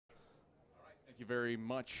you very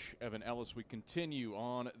much, Evan Ellis. We continue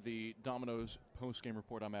on the Domino's post-game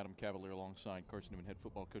report. I'm Adam Cavalier alongside Carson-Newman head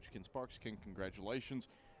football coach Ken Sparks. Ken, congratulations.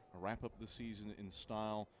 A wrap up the season in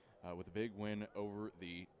style with a big win over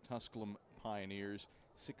the Tusculum Pioneers,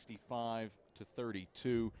 65-32.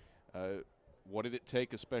 What did it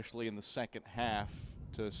take, especially in the second half,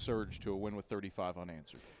 to surge to a win with 35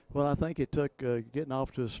 unanswered? Well, I think it took getting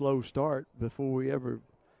off to a slow start before we ever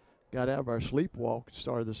got out of our sleepwalk and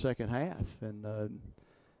started the second half. And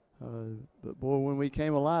but boy, when we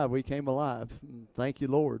came alive, we came alive. And thank you,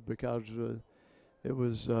 Lord, because it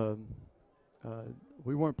was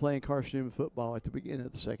we weren't playing Carson-Newman football at the beginning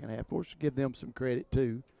of the second half. Of course, give them some credit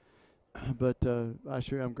too. But I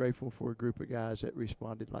sure am grateful for a group of guys that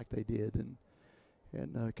responded like they did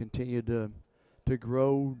and continued to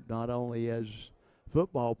grow, not only as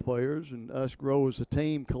football players and us grow as a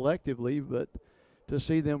team collectively, but to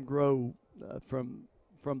see them grow from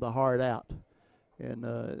the heart out. And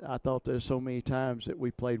I thought there's so many times that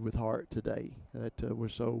we played with heart today that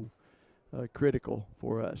was so critical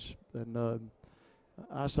for us. And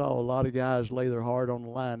I saw a lot of guys lay their heart on the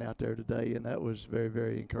line out there today, and that was very,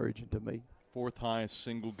 very encouraging to me. Fourth highest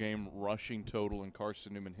single-game rushing total in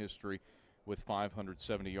Carson-Newman history with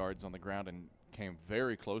 570 yards on the ground, and came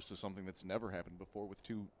very close to something that's never happened before with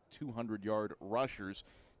two 200-yard rushers.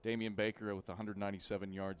 Damian Baker with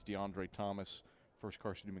 197 yards. DeAndre Thomas, first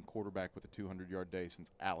Carson-Newman quarterback with a 200-yard day since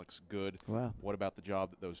Alex Good. Wow. What about the job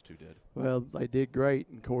that those two did? Well, they did great.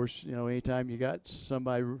 And, of course, you know, anytime you got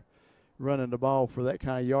somebody running the ball for that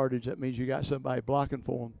kind of yardage, that means you got somebody blocking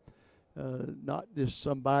for them. Not just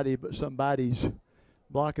somebody, but somebody's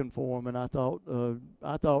blocking for them. And I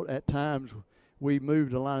thought at times we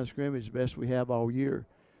moved the line of scrimmage the best we have all year.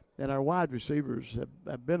 And our wide receivers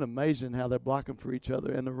have been amazing how they're blocking for each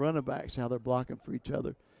other, and the running backs how they're blocking for each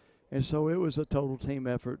other. And so it was a total team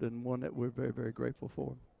effort, and one that we're very, very grateful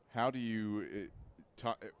for. How do you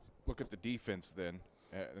look at the defense then?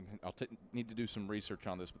 And I'll need to do some research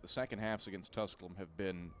on this, but the second halves against Tusculum have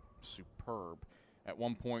been superb. At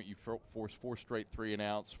one point, you forced 4 straight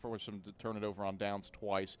 3-and-outs, forced them to turn it over on downs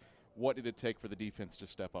twice. What did it take for the defense to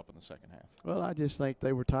step up in the second half? Well, I just think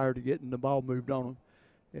they were tired of getting the ball moved on them.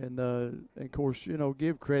 And of course, you know,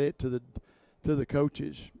 give credit to the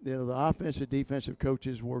coaches. You know, the offensive, defensive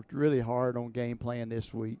coaches worked really hard on game plan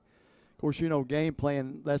this week. Of course, you know, game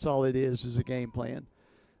plan, that's all it is a game plan.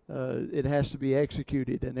 It has to be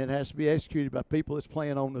executed, and it has to be executed by people that's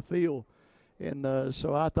playing on the field. And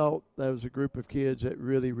so I thought that was a group of kids that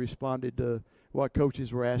really responded to what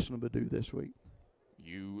coaches were asking them to do this week.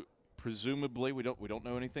 You presumably, we don't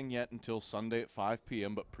know anything yet until Sunday at 5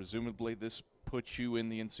 p.m., but presumably this puts you in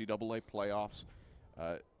the NCAA playoffs.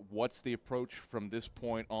 What's the approach from this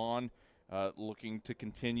point on, looking to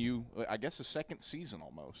continue, I guess, a second season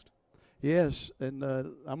almost? Yes, and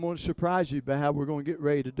I'm going to surprise you by how we're going to get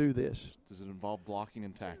ready to do this. Does it involve blocking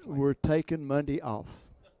and tackling? We're taking Monday off.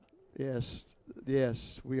 Yes,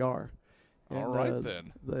 we are. All right,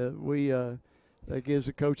 then. That gives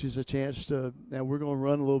the coaches a chance to – now we're going to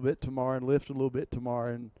run a little bit tomorrow and lift a little bit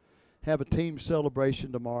tomorrow and have a team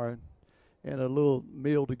celebration tomorrow and a little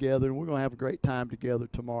meal together, and we're going to have a great time together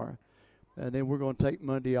tomorrow. And then we're going to take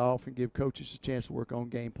Monday off and give coaches a chance to work on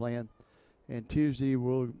game plan. And Tuesday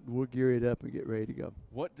we'll gear it up and get ready to go.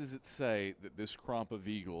 What does it say that this crop of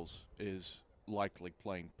Eagles is likely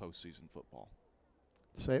playing postseason football?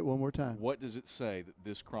 Say it one more time. What does it say that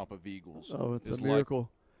this crop of Eagles it's is a miracle.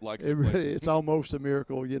 It's almost a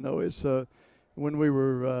miracle. You know, it's when we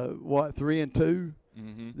were 3-2.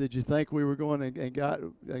 Mm-hmm. Did you think we were going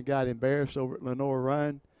and got embarrassed over at Lenore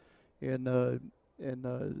Ryan, and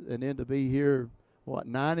then to be here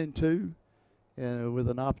 9-2, and with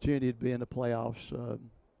an opportunity to be in the playoffs?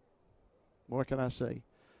 What can I say?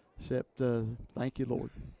 Except thank you, Lord.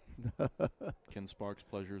 Ken Sparks,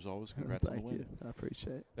 pleasure as always. Congrats on the win. Thank you. I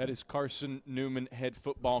appreciate it. That is Carson-Newman head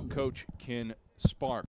football coach Ken Sparks.